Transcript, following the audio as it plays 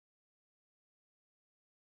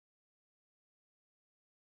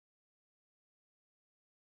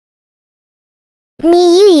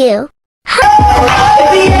Me you.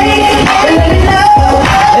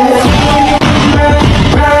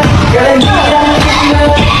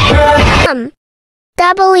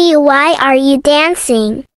 W, why are you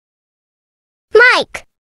dancing? Mike!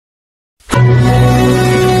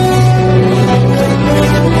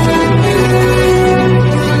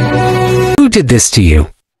 Who did this to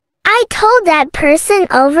you? I told that person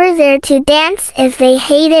over there to dance if they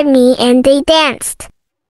hated me and they danced.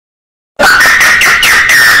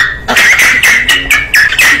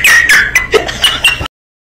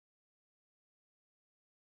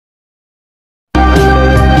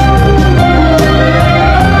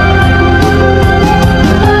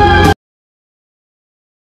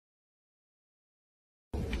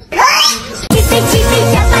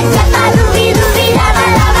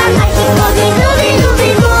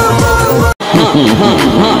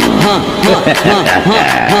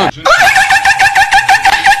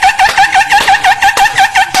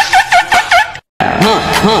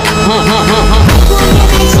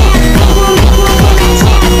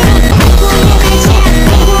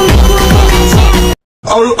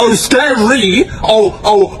 Oh, scary!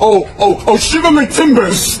 Oh, shiver my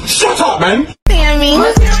timbers! Shut up, man! Me.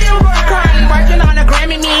 Working on a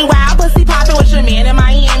Grammy, meanwhile, pussy poppin' with your man in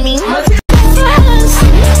Miami.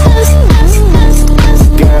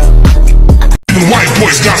 The white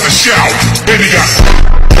boys got to shout, baby got.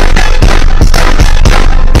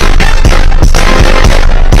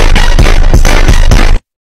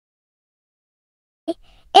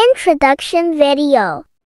 Introduction video.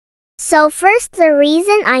 So first, the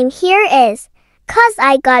reason I'm here is 'cause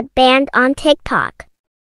I got banned on TikTok.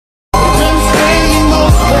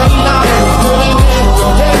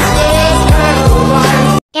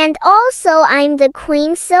 And also I'm the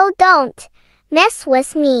queen, so don't mess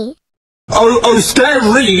with me. Oh,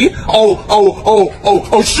 scary!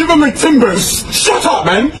 Oh, shiver my timbers! Shut up,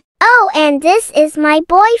 man! Oh, and this is my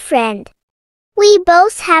boyfriend. We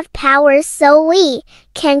both have powers, so we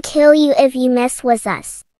can kill you if you mess with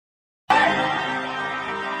us.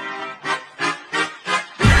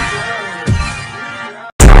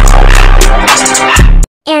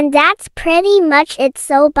 And that's pretty much it,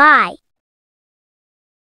 so bye.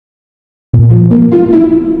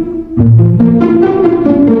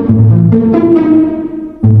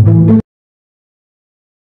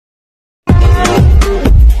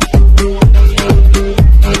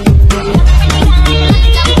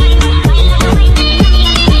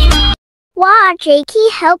 Wow, Jakey,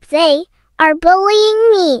 help, they are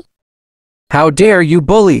bullying me. How dare you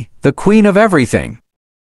bully the queen of everything?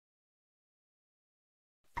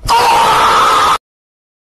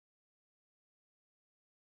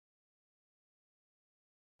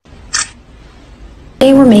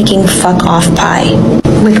 They were making fuck-off pie.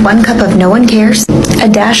 With 1 cup of no one cares, a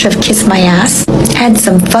dash of kiss my ass, add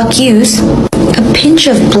some fuck yous, a pinch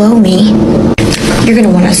of blow me. You're gonna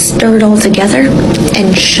want to stir it all together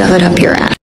and shove it up your ass.